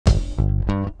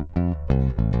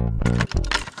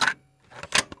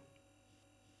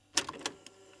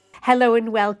Hello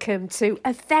and welcome to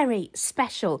a very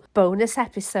special bonus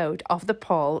episode of the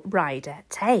Paul Ryder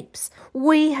tapes.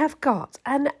 We have got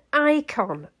an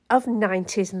icon of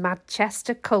 90s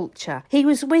Madchester culture. He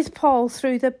was with Paul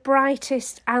through the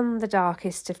brightest and the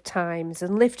darkest of times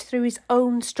and lived through his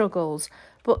own struggles,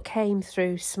 but came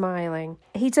through smiling.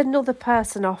 He's another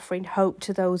person offering hope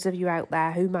to those of you out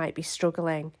there who might be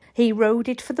struggling. He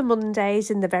roadied for the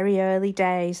Mondays in the very early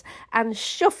days and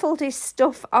shuffled his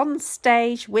stuff on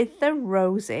stage with the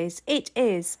Roses. It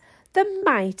is the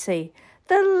mighty,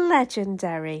 the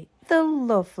legendary, the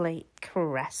lovely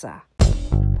Cressa.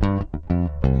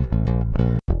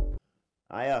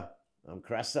 Hiya, I'm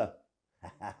Cressa.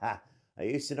 I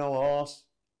used to know a horse,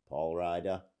 Paul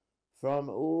Ryder, from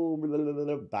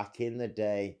back in the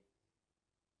day.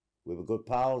 We were good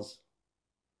pals.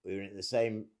 We were into the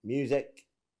same music,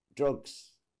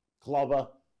 drugs, clobber,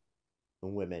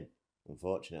 and women.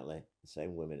 Unfortunately, the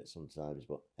same women at some times,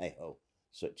 but hey ho,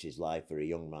 such is life for a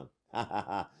young man.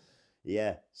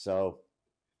 Yeah, so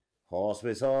horse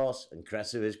was horse and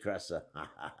Cressa was Cressa.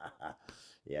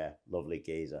 Yeah, lovely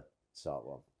geezer, sort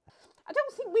one. I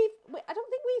don't think we've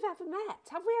ever met.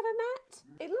 Have we ever met?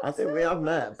 It looks I think we have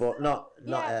met, but not.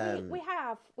 Yeah, we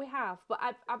have. But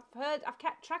I've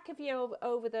kept track of you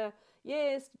over the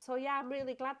years. So yeah, I'm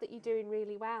really glad that you're doing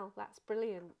really well. That's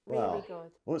brilliant. Really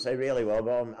good. I won't say really well,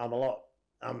 but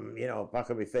I'm back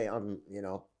on my feet. I'm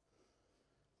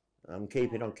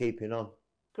keeping on.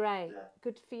 Great.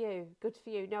 Good for you.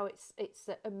 No, it's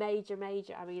a major.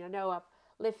 I mean, I know I've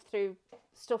lived through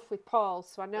stuff with Paul,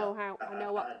 so I know about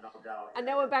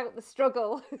the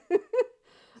struggle.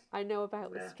 I know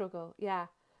about the struggle. Yeah.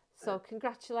 So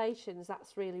congratulations.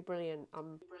 That's really brilliant.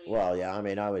 Well, yeah. I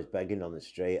mean, I was begging on the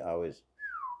street. I was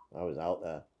out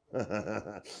there.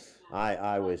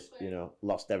 I was,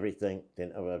 lost everything.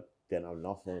 Didn't have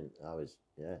nothing.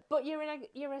 But you're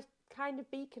a kind of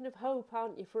beacon of hope,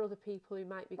 aren't you, for other people who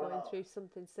might be going through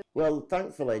something similar? Well,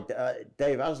 thankfully,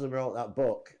 Dave Haslam wrote that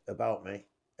book about me,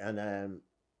 and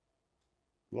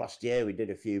last year we did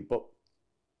a few books,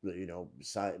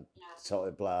 sort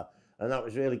of blah, and that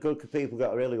was really good because people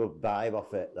got a really good vibe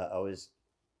off it. That I was,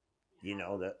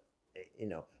 But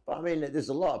I mean, there's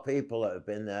a lot of people that have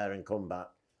been there and come back,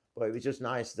 but it was just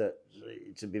nice to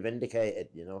be vindicated,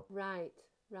 Right.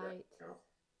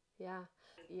 Yeah.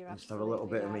 Just have a little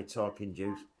bit of me talking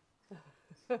juice.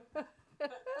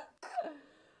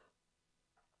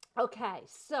 Okay,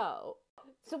 so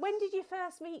when did you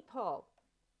first meet Paul?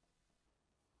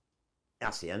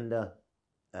 Hacienda.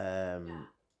 It's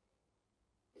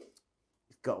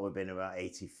got to have been about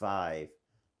 85.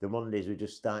 The Mondays were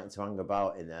just starting to hang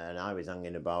about in there, and I was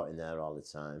hanging about in there all the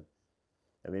time.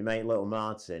 And my mate Little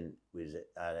Martin was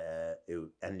who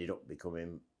ended up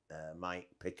becoming Mike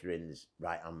Pickering's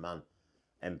right-hand man.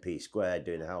 MP Square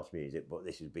doing the house music, but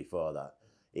this is before that.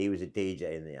 He was a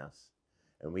DJ in the house,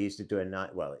 and we used to do a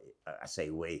night. Well, I say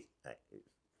we.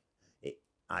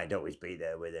 I'd always be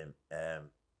there with him. A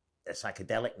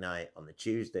psychedelic night on the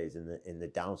Tuesdays in the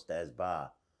downstairs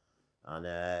bar, and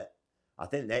I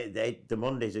think the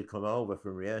Mondays had come over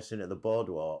from rehearsing at the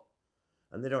Boardwalk,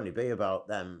 and there'd only be about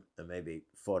them and maybe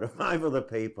 4 or 5 other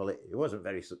people. It wasn't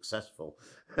very successful.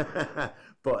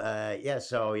 But, yeah,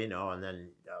 so, and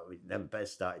then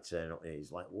Bez started turning up, and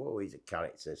he's like, whoa, he's a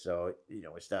character. So, we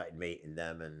started meeting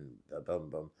them and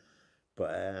boom.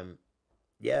 But,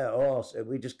 yeah,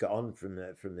 we just got on from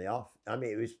the off. I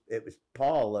mean, it was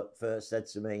Paul that first said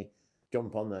to me,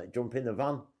 jump in the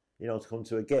van, to come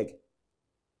to a gig,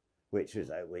 which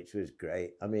was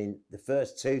great. I mean, the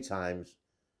first 2 times,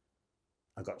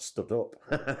 I got stood up.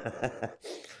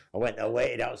 I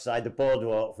waited outside the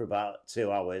Boardwalk for about 2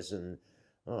 hours, and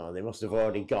they must have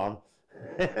already gone.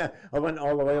 I went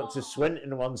all the way up to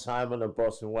Swinton one time on a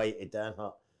bus and waited there. I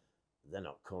thought, they're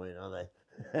not coming, are they?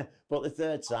 But the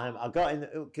third time, I got in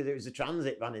because it was a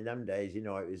transit van in them days.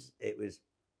 It was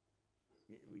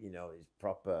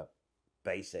proper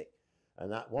basic.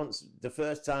 And that the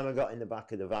first time I got in the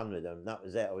back of the van with them, that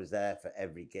was it. I was there for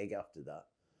every gig after that,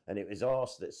 and it was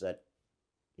Horse that said,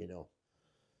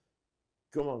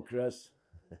 come on, Chris.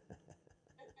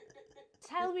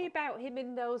 Tell me about him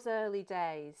in those early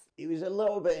days. He was a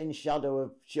little bit in shadow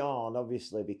of Shaun,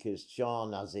 obviously, because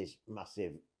Shaun has his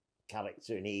massive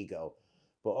character and ego,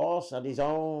 but Horse had his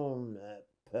own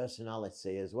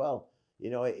personality as well.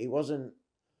 He wasn't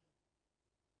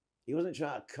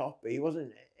trying to copy. He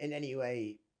wasn't in any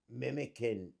way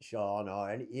mimicking Shaun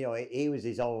or any. He was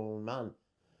his own man.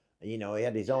 He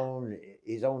had his own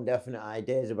definite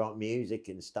ideas about music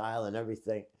and style and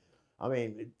everything. I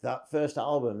mean, that first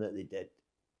album that they did,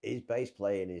 his bass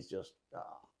playing is just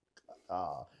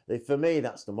For me,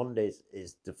 that's the Mondays.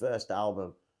 Is the first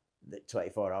album, the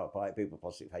 24 Hour Party, People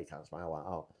Plastic Hey Can't Smile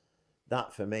Out.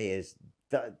 That for me is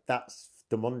that's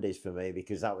the Mondays for me,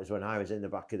 because that was when I was in the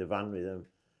back of the van with them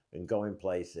and going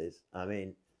places. I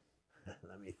mean,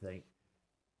 let me think.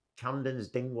 Camden's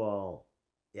Dingwall.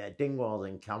 Yeah, Dingwall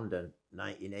in Camden,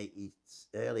 1980,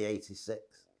 early 86.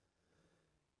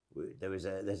 There's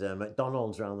a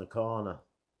McDonald's around the corner,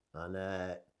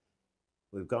 and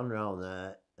we've gone round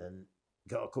there and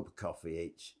got a cup of coffee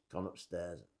each, gone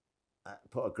upstairs,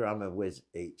 put a gram of whiz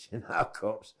each in our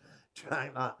cups,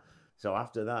 drank that. So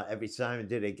after that, every time we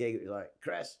did a gig, it was like,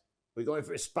 Cress, we're going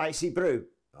for a spicy brew.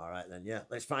 All right, then, yeah,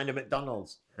 let's find a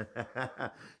McDonald's.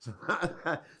 So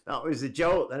that was the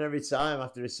joke. Then every time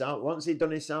after his sound, once he'd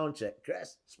done his sound check,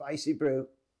 Cress, spicy brew.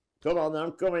 Come on, then,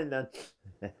 I'm coming then.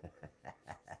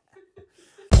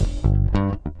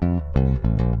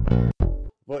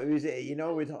 But it was, you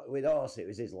know, with us, it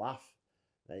was his laugh.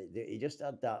 He just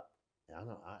had that.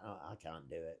 I can't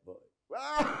do it, but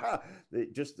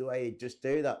just the way he'd just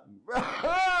do that.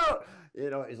 You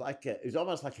know, it was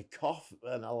almost like a cough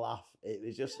and a laugh. It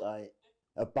was just like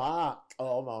a bark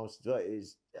almost. It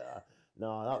was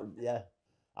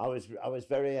I was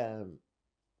very I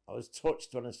was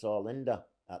touched when I saw Linda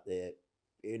at the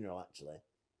funeral, actually,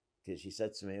 because she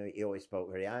said to me, he always spoke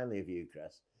very highly of you,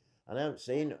 Cress. And I haven't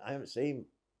seen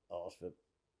us for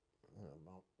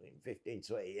about 15,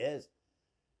 20 years.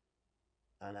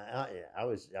 And I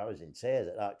was in tears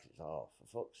at that, because, for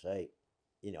fuck's sake.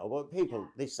 You know, but people,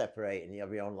 they separate and you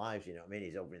have your own lives, you know what I mean?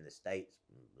 He's over in the States.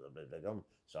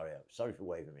 Sorry for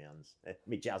waving my hands,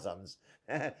 my jazz hands.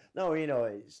 No, you know,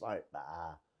 it's like,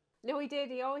 No, he did.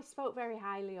 He always spoke very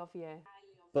highly of you.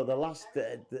 But the last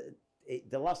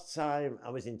time I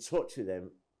was in touch with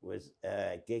him was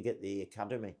a gig at the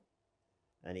Academy.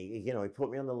 And he put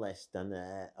me on the list, and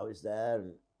I was there,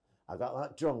 and I got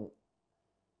that drunk.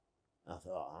 I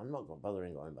thought, I'm not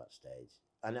bothering going backstage.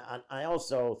 And I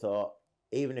also thought,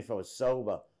 even if I was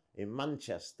sober, in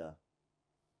Manchester,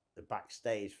 the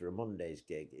backstage for a Monday's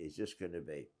gig is just going to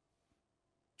be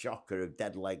chocker of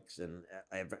dead legs and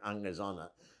hangers on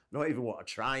it. Not even want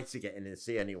to try to get in and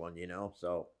see anyone, you know.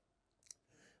 So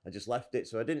I just left it.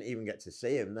 So I didn't even get to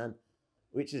see him then,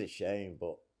 which is a shame,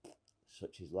 but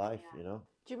such is life, you know.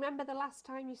 Do you remember the last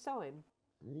time you saw him?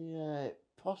 Yeah,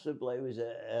 possibly it was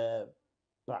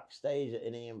backstage at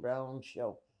an Ian Brown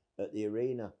show at the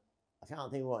arena. I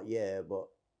can't think what year, but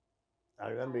I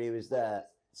remember he was there.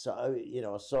 So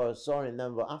I saw him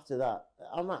then. But after that,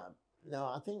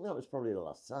 I think that was probably the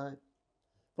last time.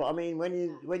 But I mean, when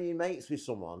you mates with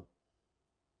someone,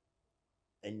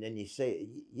 and then you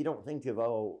see, you don't think of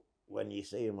when you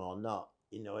see him or not.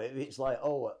 You know, if it's like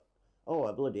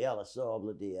bloody hell, I saw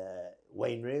bloody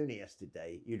Wayne Rooney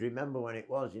yesterday. You'd remember when it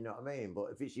was. You know what I mean?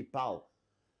 But if it's your pal,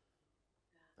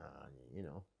 you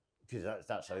know, because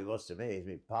that's how he was to me. He's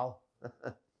my pal.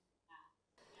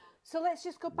 So let's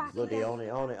just go back. Bloody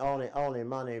only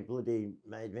man who bloody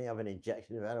made me have an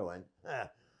injection of heroin. A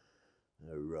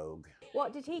rogue.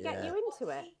 What did he get you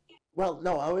into it? Well,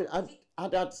 no,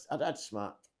 I'd had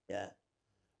smack, yeah,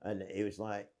 and he was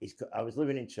like, I was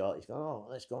living in Chort. He's going,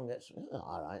 let's go and get some.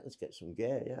 All right, let's get some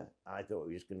gear, yeah. I thought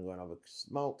we were just going to go and have a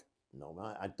smoke. No,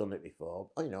 man, I'd done it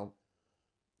before. You know,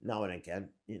 now and again,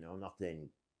 you know, nothing.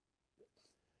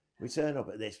 We turn up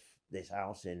at this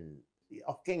house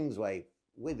off Kingsway,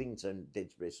 Withington,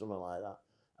 Didsbury, something like that,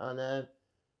 and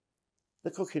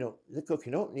they're cooking up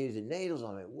and using needles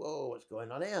on me. Whoa, what's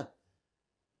going on here?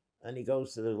 And he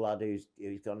goes to the lad who's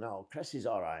gone, no, Cress is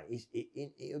all right.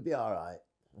 He'll be all right.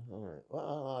 All right, well,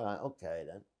 all right, okay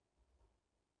then.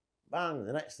 Bang,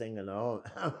 the next thing I know,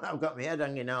 I've got my head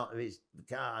hanging out of his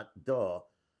car door,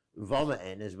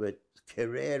 vomiting as we're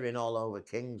careering all over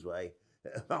Kingsway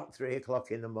at about 3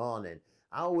 o'clock in the morning.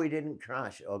 How we didn't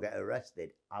crash or get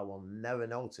arrested, I will never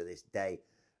know to this day.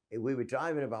 We were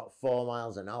driving about 4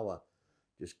 miles an hour,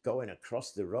 just going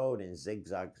across the road in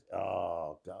zigzags.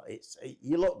 Oh, God.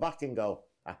 You look back and go,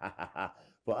 ha, ha, ha, ha.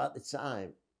 But at the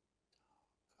time,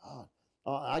 God.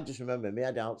 Oh, I just remember me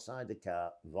head outside the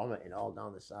car, vomiting all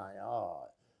down the side. Oh,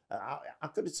 I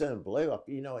could have turned blue.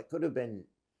 You know, it could have been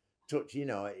touch, you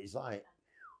know, it's like,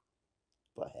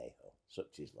 but hey ho,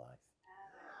 such is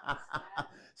life.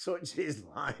 Such is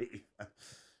life.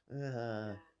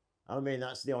 I mean,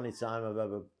 that's the only time that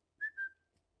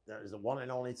was the one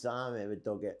and only time I ever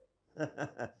dug it.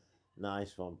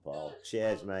 Nice one, Paul.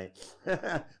 Cheers, mate.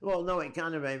 Well, no, it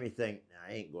kind of made me think,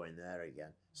 I ain't going there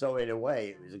again. So in a way,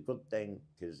 it was a good thing,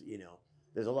 because, you know,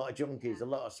 there's a lot of junkies, a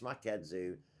lot of smackheads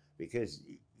who, because,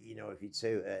 you know, if you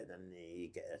toot it, then you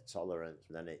get a tolerance,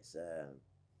 then it's,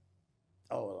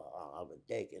 oh, I'll have a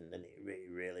dig, and then it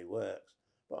really works.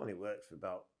 But only works for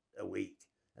about a week,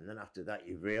 and then after that,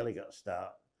 you've really got to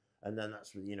start. And then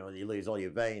that's when, you know, you lose all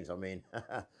your veins. I mean,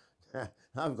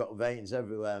 I've got veins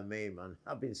everywhere, me, man.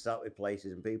 I've been sat with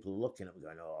places and people looking at me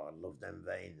going, oh, I love them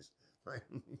veins.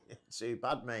 Too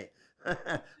bad, mate.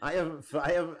 I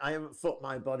haven't fucked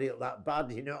my body up that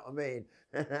bad, you know what I mean?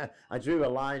 I drew a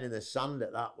line in the sand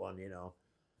at that one, you know.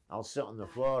 I'll sit on the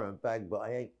floor and beg, but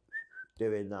I ain't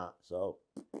doing that. So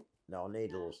no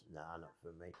needles, nah, not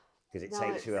for me. Because it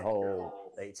takes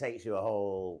you a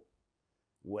whole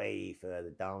way further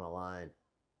down the line,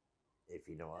 if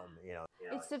you know what I mean. You know,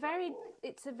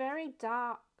 it's a very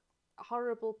dark,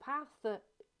 horrible path that,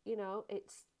 you know,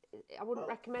 I wouldn't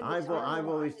recommend it.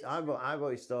 I've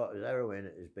always thought of heroin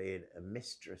as being a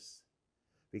mistress,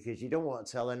 because you don't want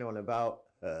to tell anyone about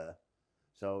her,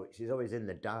 so she's always in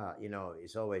the dark. You know,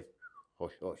 it's always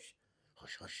hush hush,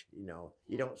 hush hush. You know,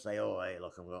 you don't say, oh hey,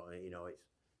 look, I'm going. You know, it's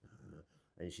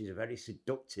and she's a very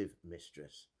seductive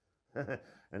mistress.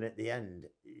 And at the end,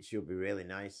 she'll be really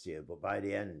nice to you, but by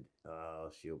the end, oh,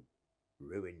 she'll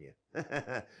ruin you.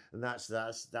 And that's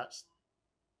the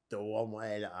one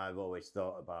way that I've always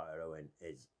thought about heroin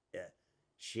is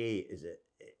she is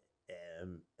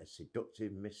a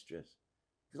seductive mistress.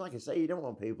 Because like I say, you don't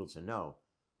want people to know,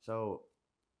 so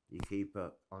you keep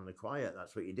her on the quiet.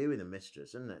 That's what you do with a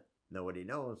mistress, isn't it? Nobody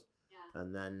knows. Yeah.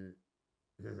 And then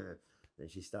then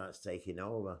she starts taking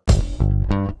over.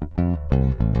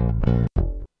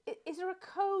 Is there a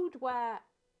code where,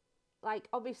 like,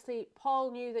 obviously Paul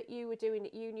knew that you were doing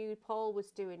it, you knew Paul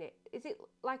was doing it. Is it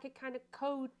like a kind of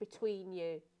code between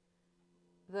you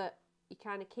that you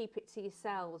kind of keep it to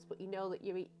yourselves, but you know that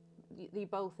you're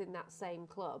both in that same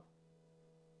club?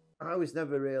 I was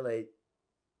never really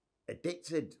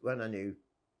addicted when I knew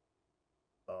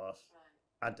horse.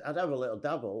 Right. I'd have a little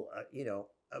dabble. You know,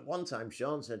 at one time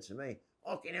Shaun said to me,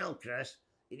 "Fucking hell, Chris,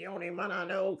 you're the only man I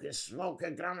know who can smoke a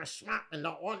gram of smack and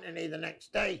not want any the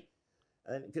next day."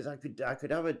 And because I could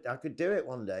do it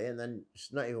one day and then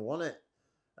just not even want it,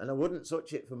 and I wouldn't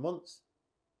touch it for months.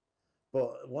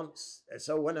 But once,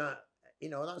 so when you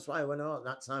know, that's why when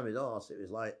that time with horse, it was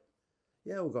like,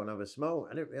 yeah, we're going to have a smoke.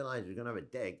 I didn't realise we were going to have a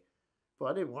dig, but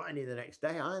I didn't want any the next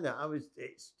day either.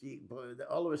 But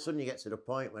all of a sudden you get to the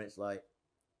point when it's like,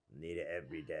 I need it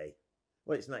every day.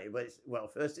 Well, it's not. Well,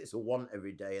 first it's a want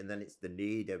every day, and then it's the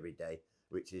need every day,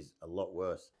 which is a lot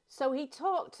worse. So he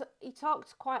talked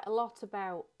quite a lot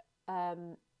about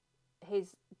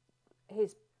his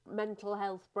mental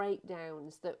health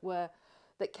breakdowns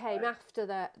that came after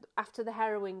the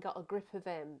heroin got a grip of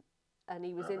him, and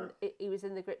he was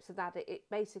in the grips of that. It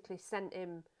basically sent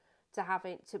him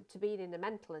to being in a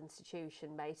mental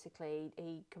institution. Basically,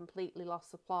 he completely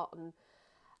lost the plot,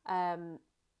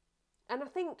 and I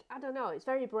think, I don't know, it's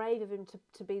very brave of him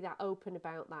to be that open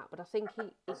about that, but I think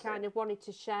he kind of wanted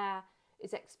to share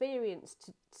his experience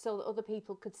so that other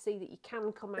people could see that you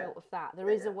can come out of that. There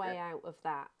is a way out of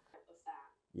that.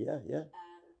 Yeah.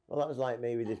 Well, that was like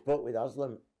me with this book with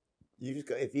Aslam. You just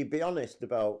got, if you be honest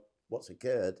about what's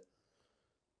occurred,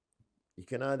 you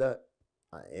can either,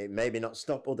 maybe not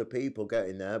stop other people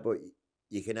getting there, but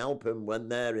you can help them when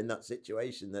they're in that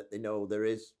situation, that they know there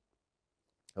is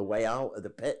a way out of the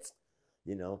pit.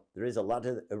 You know, there is a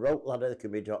rope ladder that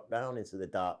can be dropped down into the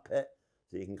dark pit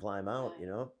so you can climb out, you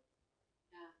know.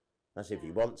 Yeah. That's if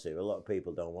you want to. A lot of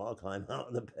people don't want to climb out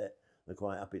of the pit. They're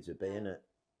quite happy to be in it.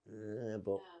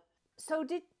 But so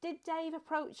did Dave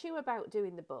approach you about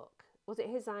doing the book? Was it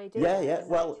his idea? Yeah.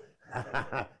 Well,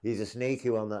 he's a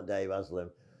sneaky one, that Dave Aslam.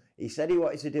 He said he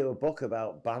wanted to do a book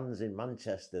about bands in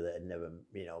Manchester that had never,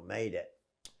 you know, made it.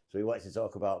 So he wanted to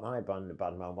talk about my band, the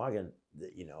Badman Wagon,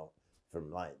 that, you know, from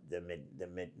like the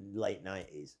late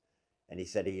 90s, and he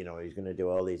said he was going to do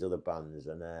all these other bands,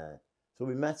 and so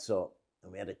we met up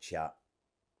and we had a chat,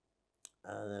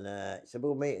 and then he said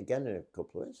we'll meet again in a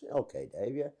couple of weeks. Okay,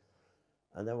 Dave, yeah.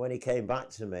 And then when he came back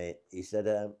to me, he said,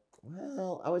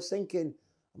 well, I was thinking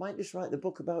I might just write the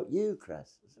book about you,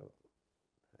 Cress. So,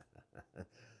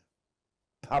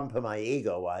 pamper my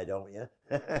ego, why don't you?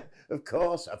 Of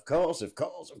course.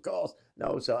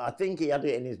 No, so I think he had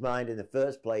it in his mind in the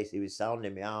first place. He was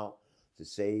sounding me out to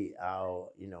see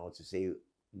how, to see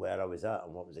where I was at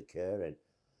and what was occurring.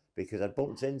 Because I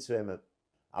bumped into him.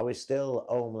 I was still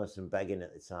homeless and begging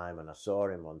at the time, and I saw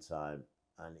him one time,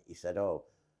 and he said, oh,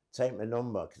 take my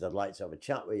number because I'd like to have a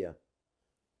chat with you.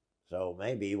 So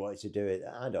maybe he wanted to do it.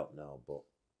 I don't know, but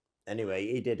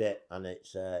anyway, he did it, and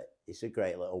it's a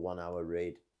great little 1 hour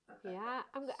read. Yeah,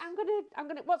 I'm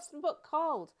gonna. What's the book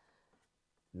called?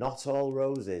 Not All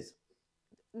Roses.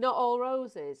 Not All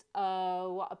Roses.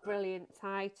 Oh, what a brilliant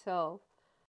title!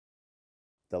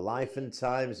 The Life and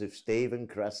Times of Stephen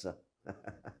Cressa.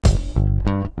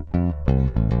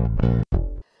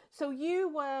 So you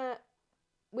were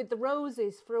with the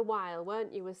Roses for a while,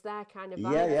 weren't you? Was their kind of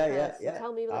Yeah.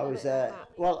 Tell me a little bit about that.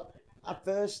 Well, I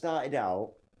first started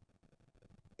out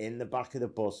in the back of the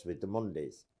bus with the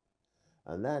Mondays.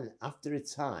 And then after a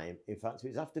time, in fact, it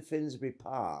was after Finsbury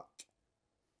Park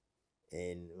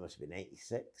in, it must have been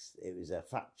 86. It was a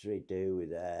factory do with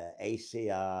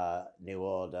ACR, New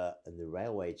Order, and the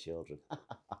Railway Children.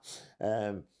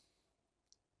 The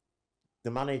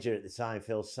manager at the time,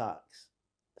 Phil Sachs,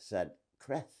 said,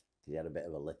 Creth, because he had a bit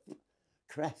of a lip,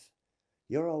 Creth,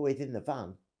 you're always in the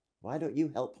van. Why don't you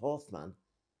help Horseman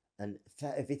and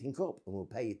set everything up and we'll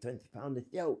pay you £20 a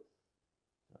show?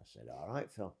 I said, all right,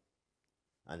 Phil.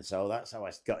 And so that's how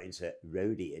I got into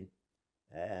roadieing.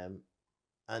 And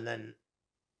then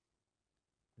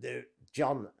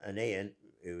John and Ian,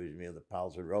 who was my other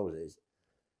pals with Roses,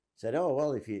 said, oh,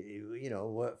 well, if you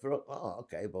work for us, oh,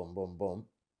 okay, boom, boom, boom.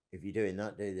 If you're doing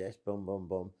that, do this, boom, boom,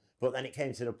 boom. But then it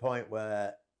came to the point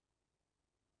where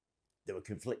there were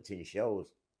conflicting shows.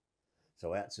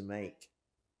 So I had to make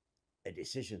a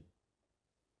decision.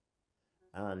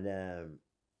 And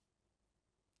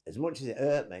as much as it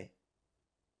hurt me,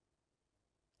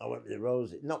 I went with the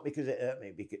Roses. Not because it hurt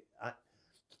me, because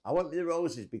I went with the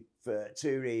Roses for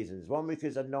two reasons. One,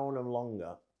 because I'd known them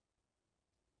longer.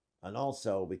 And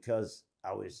also because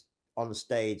I was on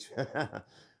stage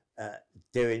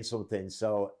doing something.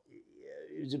 So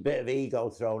it was a bit of ego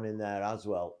thrown in there as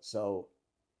well. So,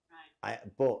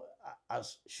 but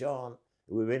as Shaun,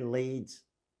 we were in Leeds,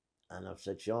 and I've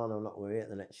said, Shaun, I'm not going to be at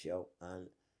the next show. And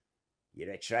you're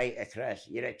a traitor, Chris.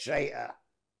 You're a traitor.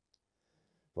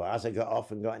 But as I got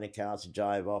off and got in the car to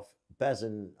drive off, Bez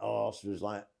and Horse was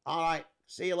like, all right,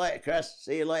 see you later, Chris.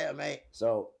 See you later, mate.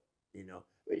 So,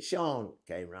 but Shaun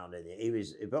came round and he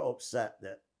was a bit upset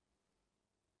that,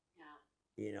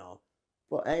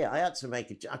 but hey, I had to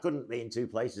I couldn't be in two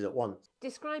places at once.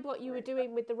 Describe what you were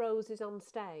doing with the Roses on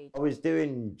stage. I was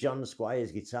doing John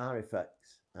Squire's guitar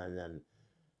effects and then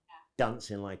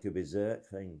dancing like a berserk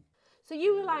thing. So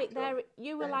you were like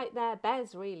their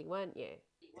Bez, really, weren't you?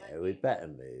 Yeah, with better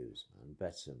moves, man.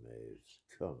 Better moves.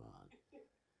 Come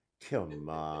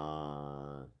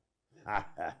on.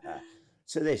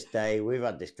 To this day, we've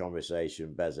had this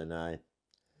conversation, Bez and I.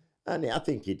 And I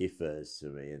think he defers to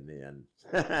me in the end.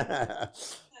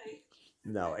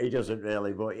 No, he doesn't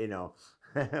really, but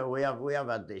we have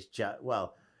had this chat.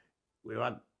 Well,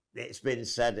 it's been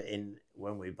said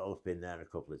when we've both been there a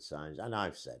couple of times, and I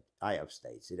have stated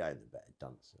I'm the better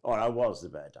dancer, or I was the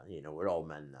better dancer. We're all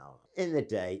men now. In the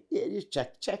day, just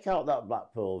check out that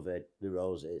Blackpool vid, the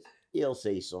Roses. You'll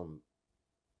see some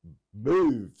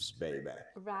moves, baby.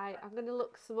 Right, I'm going to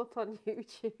look some up on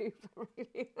YouTube.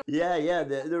 Yeah,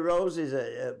 the Roses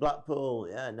at Blackpool,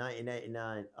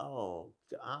 1989. Oh,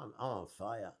 I'm on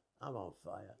fire.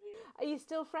 Are you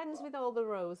still friends with all the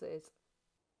Roses?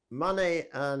 Manny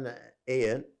and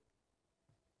Ian,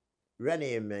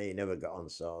 Rennie and me never got on,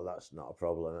 so that's not a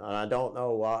problem. And I don't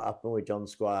know what happened with John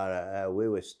Squire. We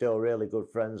were still really good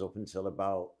friends up until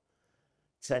about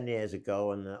 10 years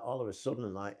ago, and all of a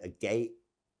sudden, like, a gate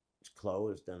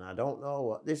closed, and I don't know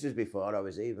what. This is before I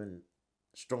was even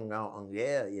strung out on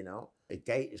gear, A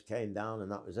gate just came down,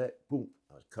 and that was it. Boom!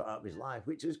 I was cut out of his life,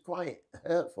 which was quite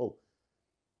hurtful,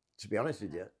 to be honest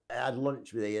with you. I had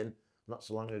lunch with Ian not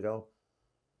so long ago.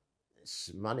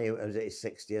 Manny was at his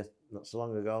 60th not so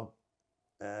long ago.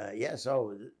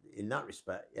 So in that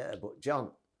respect, But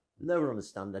John, never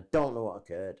understand. I don't know what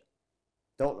occurred.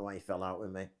 Don't know why he fell out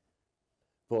with me.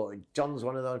 But John's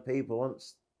one of those people.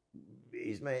 Once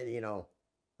he's made,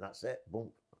 that's it.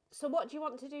 Boom. So what do you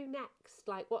want to do next?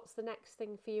 Like, what's the next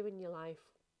thing for you in your life?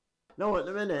 No, at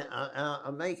the minute,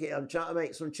 I'm trying to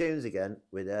make some tunes again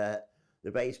with the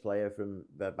bass player from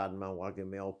Badman Wagon,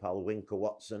 my old pal Winker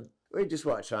Watson. We just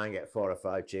want to try and get 4 or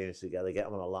 5 tunes together, get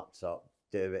them on a laptop,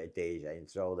 do a bit of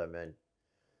DJing, throw them in.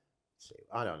 See,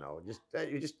 I don't know, just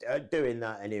doing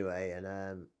that anyway.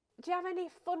 And do you have any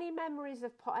funny memories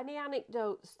any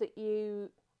anecdotes that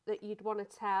you'd want to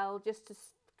tell, just to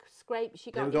scrape?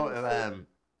 We're going to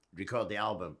record the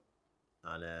album,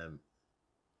 and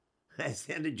there's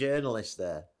a journalist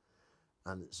there,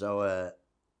 and so.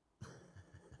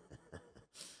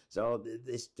 So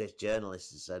this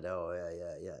journalist has said, oh,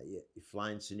 yeah, you're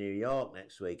flying to New York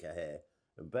next week, I hear.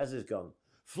 And Bez has gone,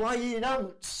 flying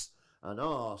ants! And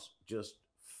Horse just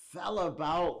fell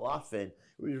about laughing.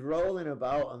 He was rolling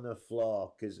about on the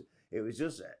floor because it was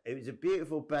a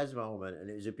beautiful Bez moment, and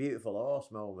it was a beautiful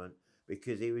Horse moment,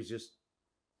 because he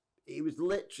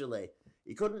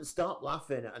couldn't stop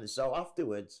laughing. And so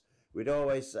afterwards, we'd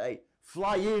always say,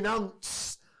 flying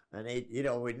ants. And he, you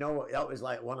know, we know that was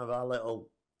like one of our little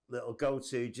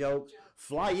go-to jokes.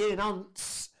 Flying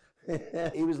ants.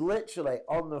 He was literally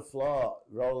on the floor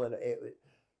rolling it.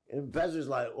 And Bez was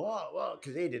like, what?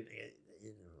 Because he didn't,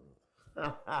 you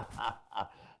know.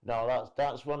 No,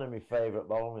 that's one of my favourite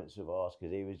moments of Horse,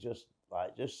 because he was just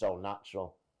so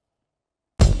natural.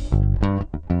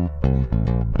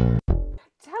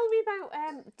 Tell me about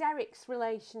Derek's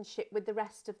relationship with the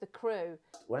rest of the crew.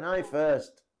 When I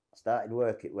first started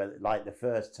working, like the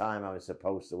first time I was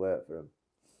supposed to work for him,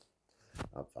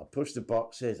 I pushed the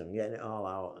boxes, I'm getting it all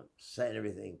out, I'm setting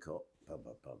everything up, bum,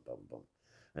 bum, bum, bum, bum.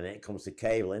 And then it comes to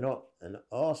cabling up, and the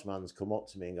horseman's come up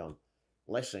to me and gone,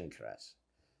 listen, Cress,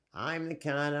 I'm the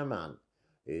kind of man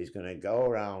who's going to go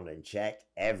around and check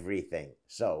everything.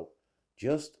 So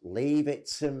just leave it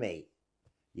to me.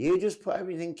 You just put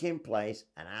everything in place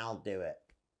and I'll do it.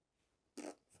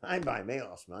 Fine by me,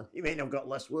 horseman. You mean I've got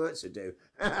less work to do?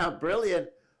 Brilliant.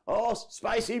 Horse,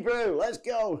 spicy brew, let's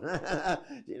go.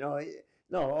 You know,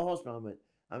 no, horseman,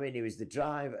 I mean, he was the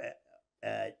driver.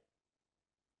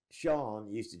 Shaun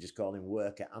used to just call him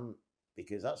worker ant,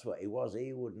 because that's what he was.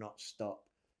 He would not stop.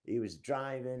 He was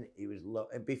driving. He was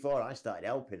before I started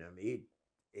helping him. He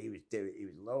was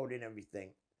loading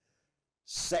everything,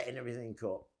 setting everything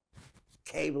up,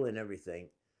 cabling everything,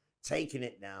 taking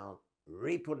it down,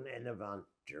 re-putting it in the van,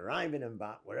 driving him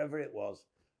back wherever it was.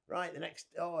 Right,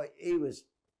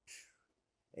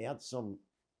 he had some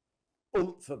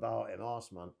oomph about him,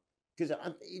 horseman, because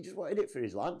he just wanted it for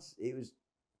his lads. I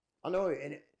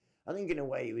think in a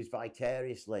way he was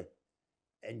vicariously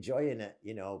enjoying it,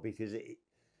 you know, because he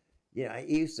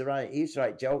used to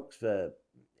write jokes for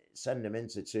send them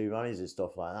into two monies and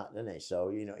stuff like that, didn't he? So,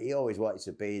 you know, he always wanted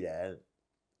to be there,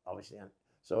 obviously.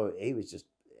 So he was just,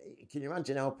 can you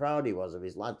imagine how proud he was of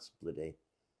his lads, bloody,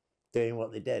 doing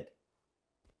what they did?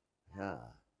 Yeah.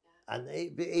 And he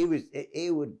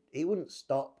wouldn't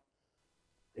stop.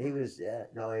 He was a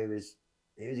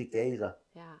geezer.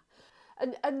 Yeah.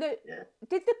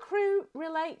 Did the crew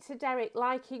relate to Derek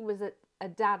like he was a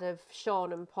dad of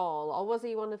Shaun and Paul, or was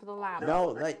he one of the lads?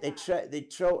 No, they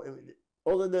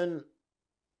other than,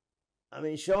 I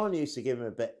mean, Shaun used to give him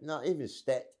a bit, not even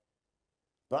stick.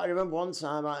 But I remember one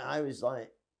time I was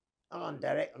like, come on,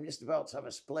 Derek, I'm just about to have a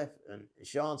spliff. And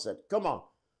Shaun said, come on.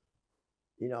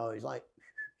 You know, he's like,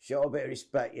 show a bit of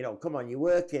respect. You know, come on, you're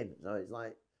working. So it's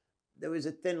like, there was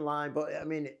a thin line. But, I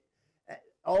mean,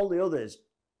 all the others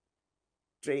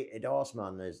treated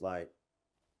Horseman as like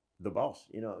the boss.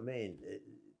 You know what I mean?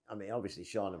 Obviously,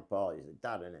 Shaun and Paul is the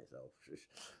dad, isn't it? So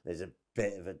there's a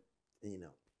bit of a, you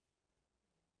know.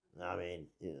 I mean,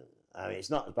 it's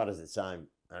not as bad as the time.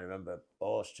 I remember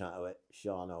Horse trying to hit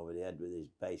Shaun over the head with his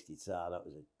bass guitar. That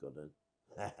was a good one.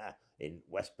 In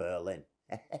West Berlin.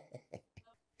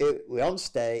 We're on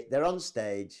stage. They're on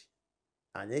stage,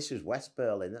 and this was West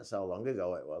Berlin. That's how long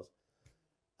ago it was.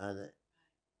 And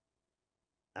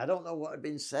I don't know what had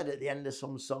been said at the end of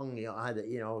some song. You know, either,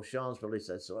 you know, Shaun's probably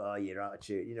said, "So, oh, you're out of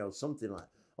tune," you know, something like.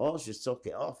 Horse just took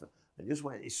it off and just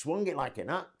went. He swung it like an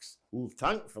axe. Well,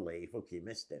 thankfully, he fucking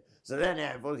missed it. So then,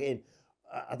 I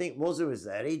think Muzzer was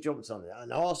there. He jumped on it,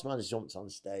 and the Horseman just jumped on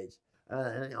stage.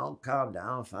 And all calmed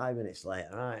down. 5 minutes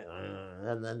later, right,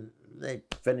 and then they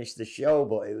finished the show.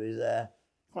 But it was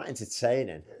quite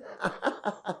entertaining.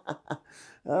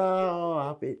 Oh,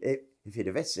 happy if you'd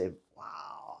have hit him,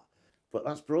 wow! But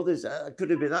that's brothers. That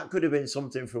could have been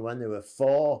something from when they were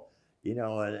 4, you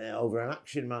know, and over an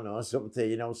Action Man or something.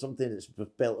 You know, something that's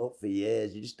built up for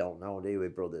years. You just don't know, do you,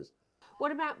 with brothers?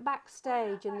 What about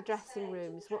backstage in the dressing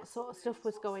rooms? What sort of stuff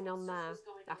was going on there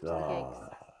after the gigs?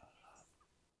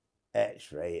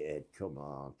 X-rated, come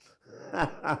on.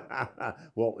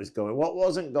 What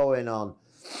wasn't going on?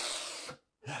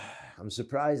 I'm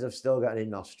surprised I've still got any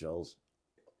nostrils.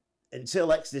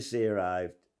 Until ecstasy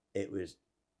arrived, it was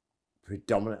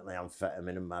predominantly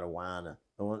amphetamine and marijuana.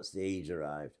 And once the Eves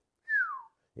arrived,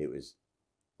 it was,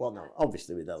 well, no,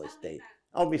 obviously with LSD.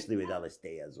 Obviously with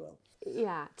LSD as well.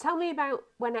 Yeah. Tell me about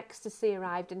when ecstasy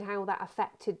arrived and how that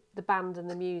affected the band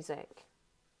and the music.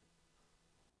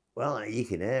 Well, you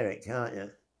can hear it, can't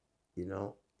you? You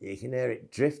know, you can hear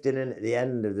it drifting in at the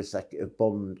end of the second of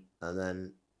Bummed, and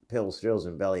then Pills, Thrills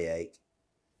and Bellyache.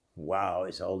 Wow,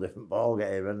 it's a whole different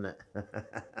ballgame, isn't it?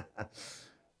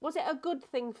 Was it a good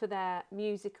thing for their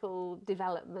musical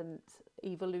development,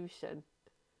 evolution?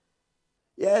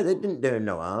 Yeah, they didn't do him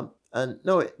no harm. And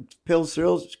no, Pills,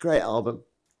 Thrills, it's a great album.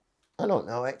 I don't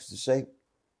know, Ecstasy.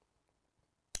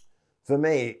 For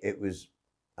me,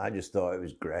 I just thought it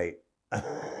was great.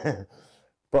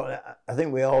 But I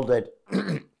think we all did.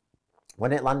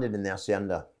 When it landed in the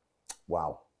Hacienda,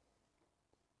 wow.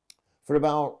 for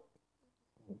about,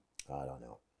 I don't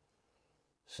know,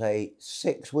 say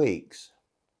 6 weeks.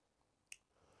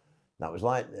 That was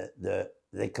like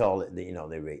they call it,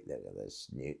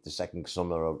 the second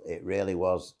summer of, it really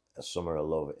was a summer of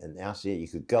love. And last year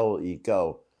you'd go,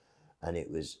 and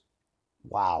it was,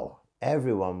 wow,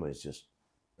 everyone was just,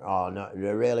 oh no,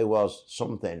 there really was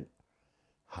something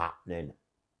happening.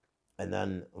 And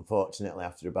then, unfortunately,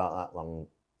 after about that long,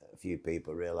 a few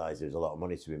people realised there was a lot of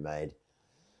money to be made.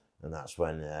 And that's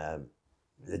when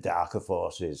the darker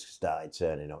forces started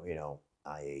turning up,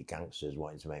 i.e. gangsters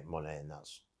wanting to make money, and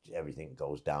that's, everything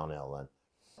goes downhill then.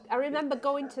 I remember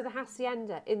going to the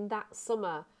Hacienda in that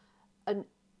summer, and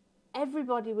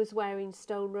everybody was wearing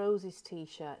Stone Roses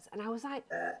t-shirts, and I was like,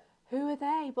 who are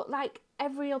they? But like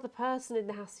every other person in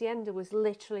the Hacienda was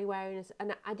literally wearing it,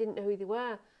 and I didn't know who they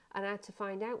were, and I had to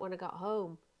find out when I got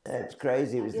home. It's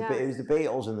crazy. It was the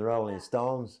Beatles and the Rolling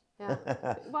Stones. Yeah.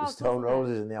 The Stone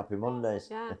Roses and the Happy Mondays.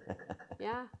 Yeah,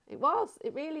 yeah, it was.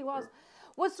 It really was.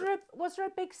 Was there a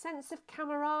big sense of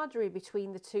camaraderie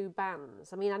between the two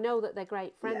bands? I mean, I know that they're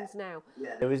great friends now.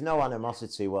 Yeah. There was no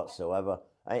animosity whatsoever.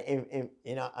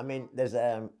 There's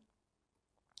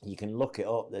you can look it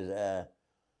up. There's a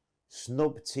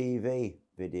Snub TV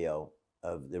video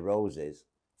of the Roses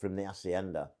from the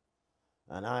Hacienda,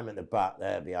 and I'm at the back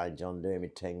there behind John doing my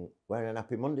thing, wearing an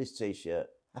Happy Mondays t-shirt.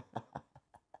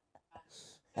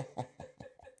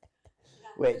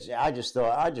 Which I just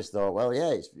thought, well,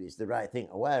 yeah, it's the right thing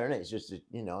to wear, isn't it? It's just,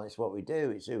 it's what we do,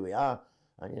 it's who we are,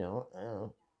 and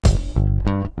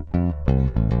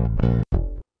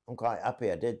I'm quite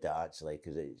happy I did that, actually,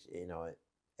 because it's,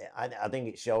 I think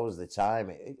it shows the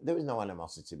time. There was no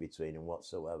animosity between them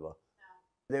whatsoever. No.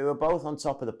 They were both on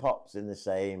Top of the Pops in the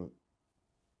same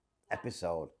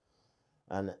episode,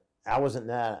 and I wasn't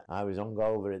there. I was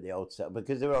hungover at the hotel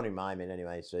because they were only miming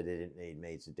anyway, so they didn't need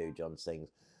me to do John's things.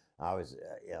 I was,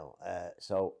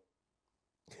 so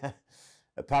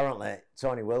apparently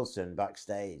Tony Wilson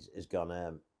backstage has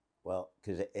gone,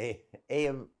 because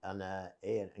Ian and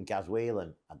Gaz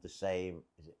Whelan had the same,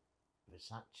 is it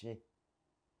Versace?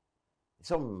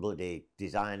 Some bloody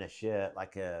designer shirt,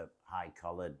 like a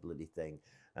high-collared bloody thing.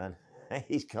 And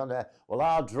he's gone, well,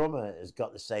 our drummer has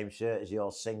got the same shirt as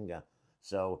your singer,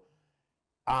 so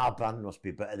our band must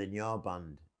be better than your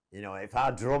band. If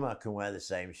our drummer can wear the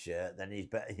same shirt, then he's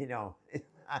better,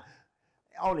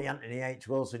 Only Anthony H.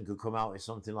 Wilson could come out with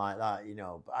something like that,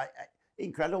 But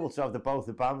incredible to have both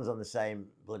the bands on the same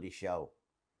bloody show.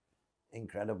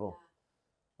 Incredible.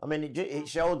 I mean, it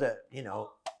showed that,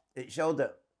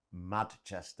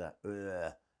 Madchester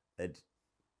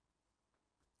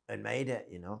had made it,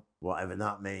 whatever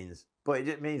that means. But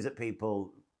it means that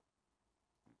people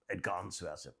had gone to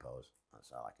it, I suppose.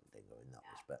 That's all I can think of in that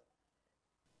respect.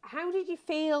 How did you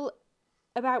feel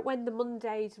about when the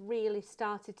Mondays really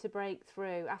started to break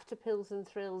through after Pills and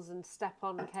Thrills and Step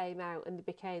On came out and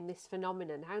became this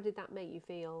phenomenon? How did that make you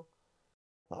feel?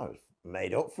 I was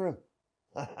made up for him.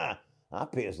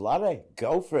 Happy as Larry.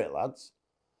 Go for it, lads.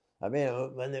 I mean,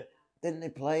 didn't they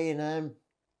play in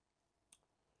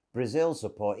Brazil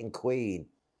supporting Queen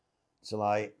to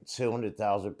like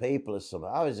 200,000 people or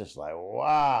something? I was just like,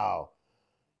 wow.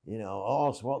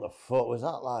 So what the fuck was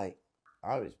that like?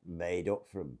 I was made up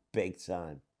for him big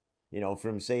time.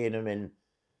 From seeing him in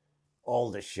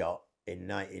Aldershot in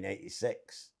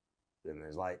 1986. And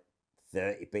there's like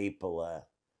 30 people there.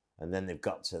 And then they've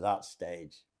got to that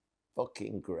stage.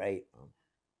 Fucking great, man.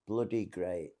 Bloody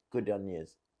great. Good on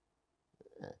yous.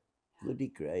 Yeah, bloody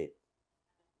great.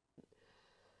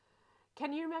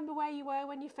 Can you remember where you were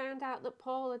when you found out that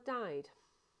Paul had died?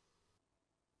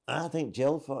 I think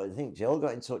Jill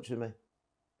got in touch with me.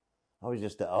 I was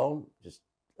just at home,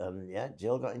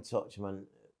 Jill got in touch and went,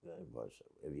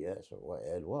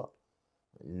 what?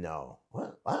 No.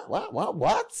 What?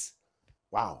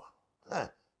 Wow.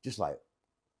 Just like,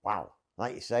 wow.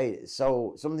 Like you say, it's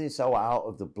something so out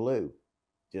of the blue.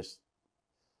 Just,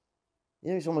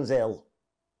 someone's ill,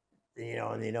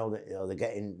 and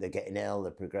that, they're getting ill,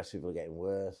 they're progressively getting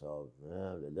worse, or,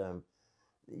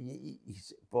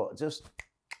 but just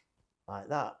like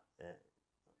that,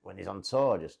 when he's on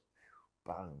tour, just,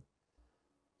 bang.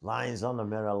 Lines on the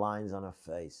mirror, lines on her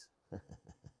face.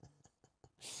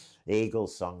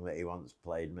 Eagles song that he once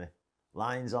played me.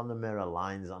 Lines on the mirror,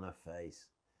 lines on her face.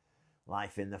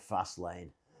 Life in the fast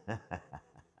lane.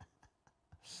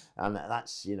 And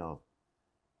that's,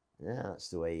 that's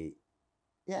the way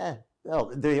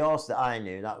well, the horse that I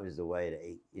knew, that was the way that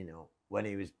he, when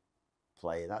he was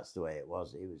playing, that's the way it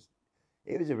was.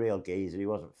 He was a real geezer. He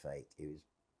wasn't fake. He was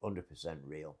 100%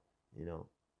 real,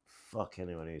 Fuck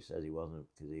anyone who says he wasn't,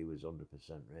 because he was 100%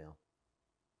 real.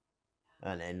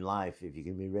 And in life, if you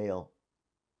can be real,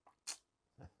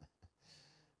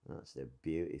 that's the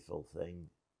beautiful thing.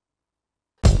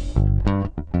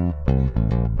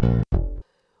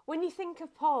 When you think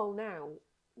of Paul now,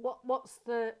 what's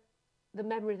the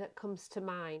memory that comes to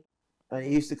mind? And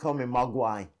he used to call me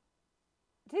Mogwai.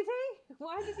 Did he?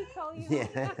 Why did he call you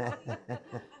Yeah.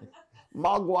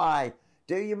 Mogwai.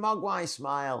 Do your Mogwai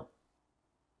smile.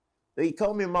 He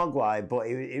called me Mogwai, but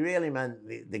he really meant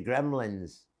the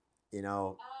gremlins, you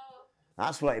know. Oh.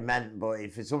 That's what he meant,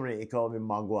 but for some reason he called me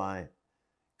Mogwai.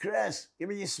 Chris, give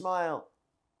me your smile.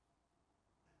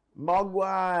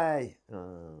 Mogwai.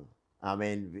 I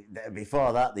mean,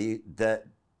 before that,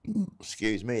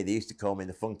 excuse me, they used to call me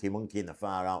the funky monkey in the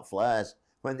far out flares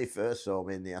when they first saw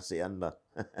me in the Hacienda.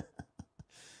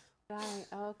 Right,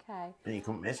 okay. And you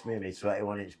couldn't miss me in my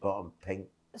 21-inch bottom pink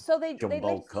they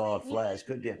jumbo cord flares,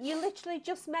 could you? You literally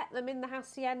just met them in the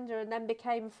Hacienda and then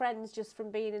became friends just from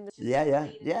being in the...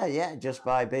 Yeah, just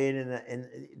by being in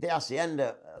the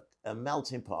Hacienda, a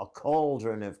melting pot, a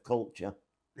cauldron of culture.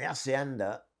 The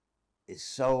Hacienda is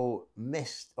so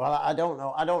missed. Well, I don't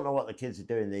know what the kids are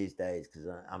doing these days because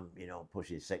I'm,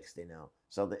 pushing 60 now.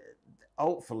 So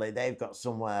hopefully they've got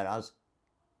somewhere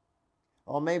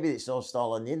or maybe it's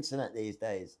all on the internet these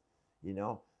days,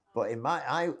 But in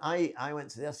I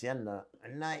went to the Hacienda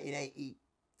in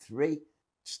 1983,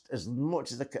 as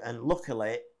much as I could, and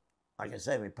luckily, like I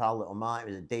said, my pal Little Mike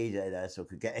was a DJ there, so I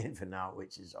could get in for now,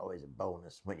 which is always a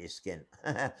bonus when you're skint.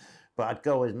 But I'd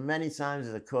go as many times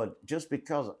as I could, just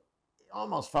because it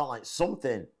almost felt like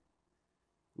something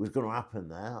was going to happen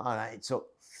there. All right, it took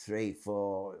 3,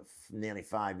 4, nearly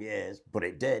 5 years, but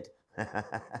it did.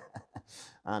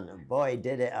 And boy,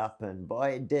 did it happen.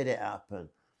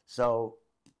 So,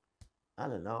 I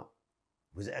don't know.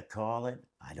 Was it a calling?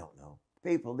 I don't know.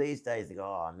 People these days, they go,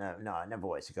 oh, no, I never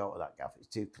wanted to go to that gaff. It's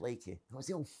too cliquey. What's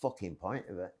the whole fucking point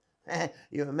of it?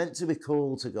 You were meant to be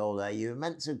cool to go there. You were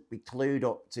meant to be clued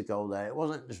up to go there. It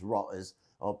wasn't just Rotters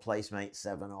or Placemate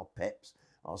 7 or Pips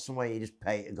or somewhere you just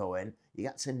pay to go in. You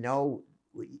got to know,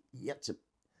 you had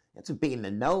to be in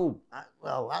the know.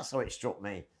 Well, that's how it struck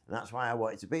me. And that's why I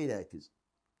wanted to be there, because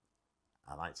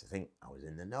I like to think I was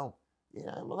in the know.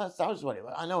 Yeah, well, that was what it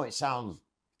was. I know it sounds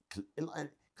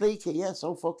cliquey, yeah,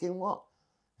 so fucking what?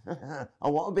 I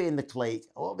want to be in the clique.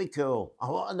 I want to be cool. I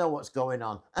want to know what's going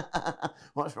on.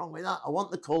 What's wrong with that? I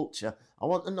want the culture. I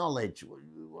want the knowledge.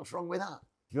 What's wrong with that?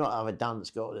 If you want to have a dance,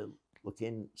 go to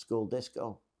looking school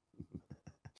disco.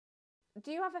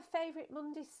 Do you have a favourite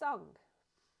Monday song?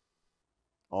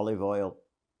 Olive Oil.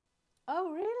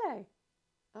 Oh, really?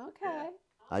 Okay.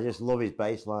 I just love his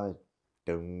bass line.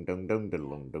 Dung dung dung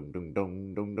dung dung dung dung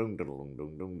dung dung dung dung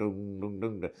dung dung dung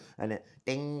dung, and it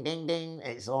ding ding ding.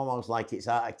 It's almost like it's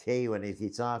out of key when his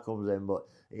guitar comes in, but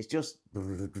it's just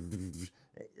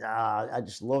I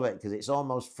just love it because it's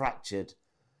almost fractured,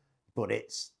 but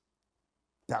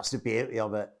that's the beauty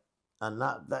of it. And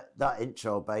that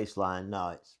intro bass line,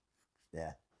 What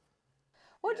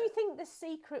do you think the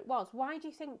secret was? Why do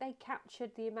you think they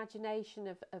captured the imagination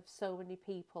of so many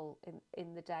people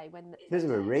in the day when? Because they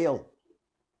were real.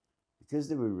 Because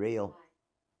they were real.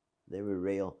 They were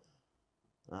real.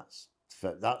 That's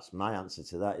my answer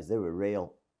to that, is they were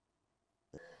real.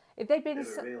 If they'd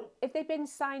been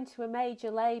signed to a major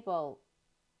label,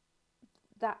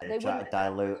 they'd try to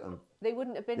dilute them. They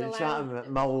wouldn't have been allowed. They'd try to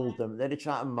mould them. They'd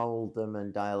try to mould them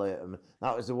and dilute them.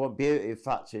 That was the one beauty of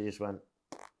Thatcher. Just went,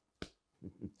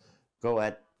 go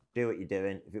ahead, do what you're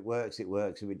doing. If it works, it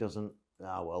works. If it doesn't,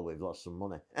 well, we've lost some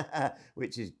money,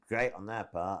 which is great on their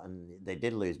part, and they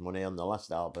did lose money on the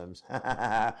last albums.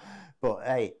 But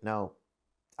hey, no,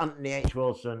 Anthony H.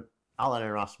 Wilson, Alan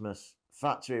Erasmus,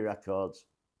 Factory Records,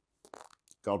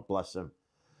 God bless them.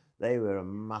 They were a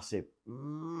massive,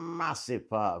 massive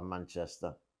part of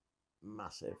Manchester.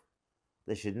 Massive.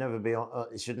 They should never be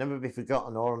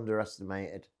forgotten or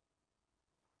underestimated.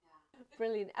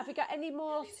 Brilliant. Have you got any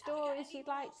more stories you'd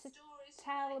like to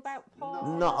tell about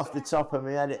Paul? Not off the top of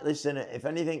my head. Listen, if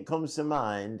anything comes to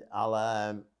mind,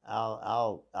 I'll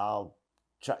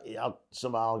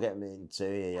somehow get me into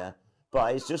you. Yeah.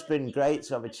 But it's just been great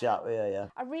to have a chat with you. Yeah.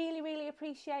 I really, really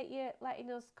appreciate you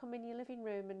letting us come in your living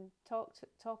room and talk.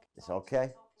 It's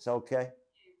okay. It's okay.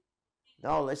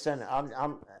 No, listen.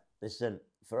 Listen.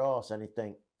 For us,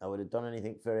 anything. I would have done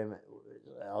anything for him.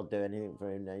 I'll do anything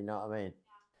for him. You know what I mean?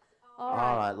 All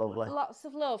right, lovely. Lots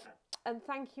of love, and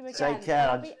thank you again. Take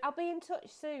care. I'll be in touch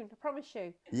soon. I promise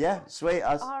you. Yeah, sweet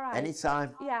as. All right.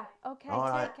 Anytime. Yeah. Okay. All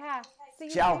right. Take care. See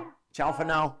you Ciao. soon. Ciao for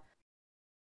now.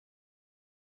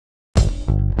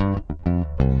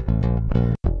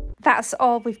 That's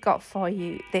all we've got for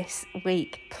you this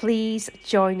week. Please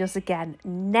join us again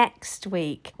next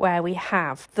week, where we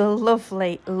have the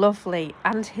lovely, lovely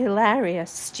and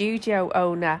hilarious studio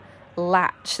owner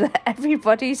Latch that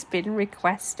everybody's been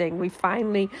requesting. We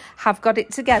finally have got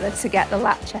it together to get the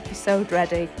Latch episode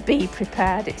ready. Be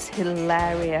prepared, it's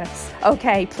hilarious.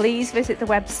 Okay, please visit the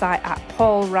website at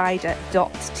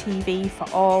paulryder.tv for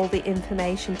all the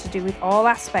information to do with all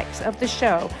aspects of the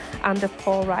show and of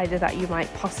Paul Ryder that you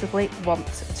might possibly want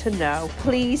to know.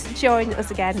 Please join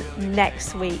us again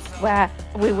next week, where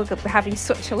we were having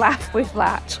such a laugh with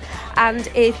Latch. And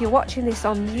if you're watching this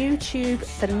on YouTube,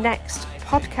 the next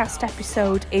podcast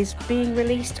episode is being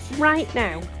released right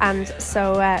now, and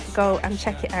so go and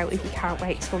check it out if you can't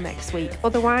wait till next week.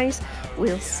 Otherwise,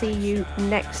 we'll see you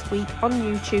next week on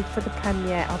YouTube for the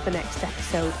premiere of the next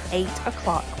episode, 8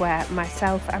 o'clock, where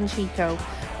myself and Chico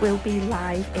will be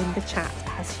live in the chat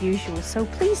as usual. So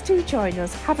please do join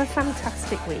us. Have a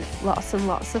fantastic week. Lots and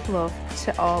lots of love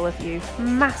to all of you.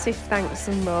 Massive thanks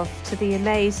and love to the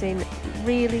amazing,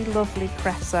 really lovely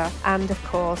Cressa, and of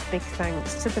course big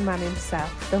thanks to the man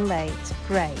himself, the late,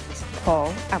 great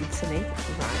Paul Anthony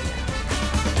Ryder.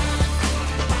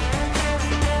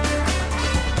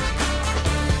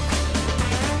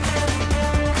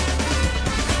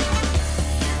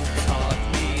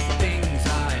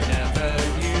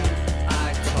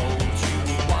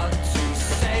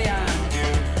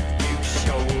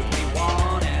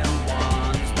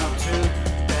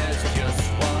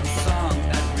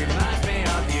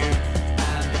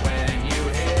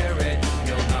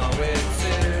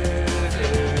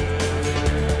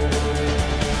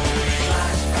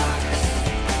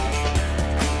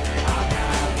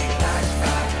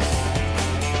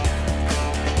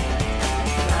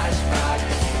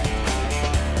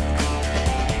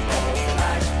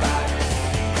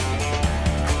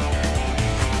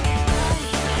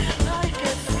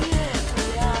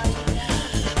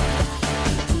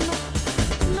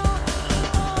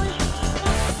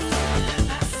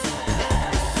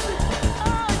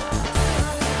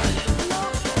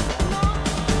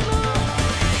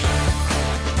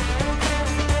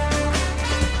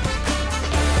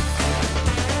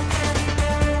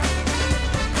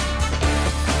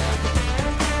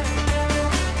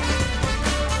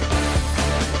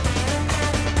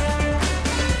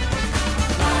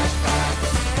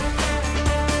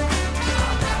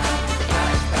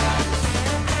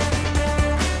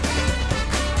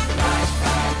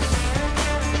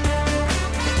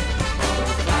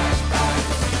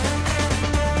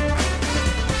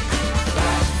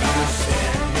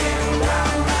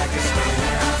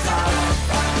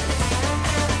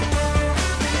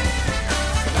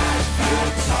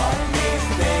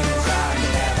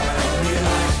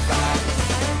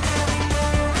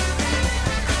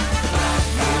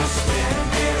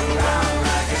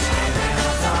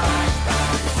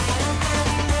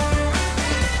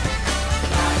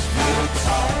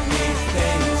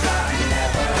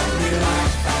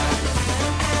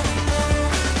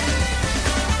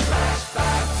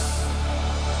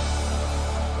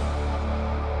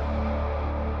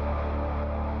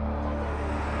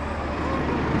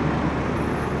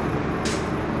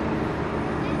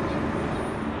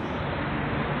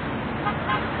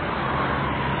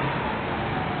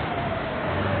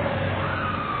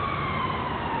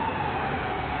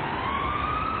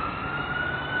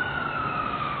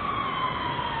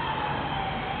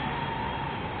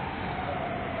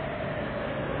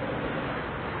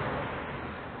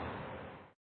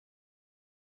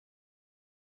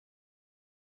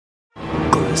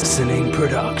 Glistening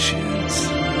Productions.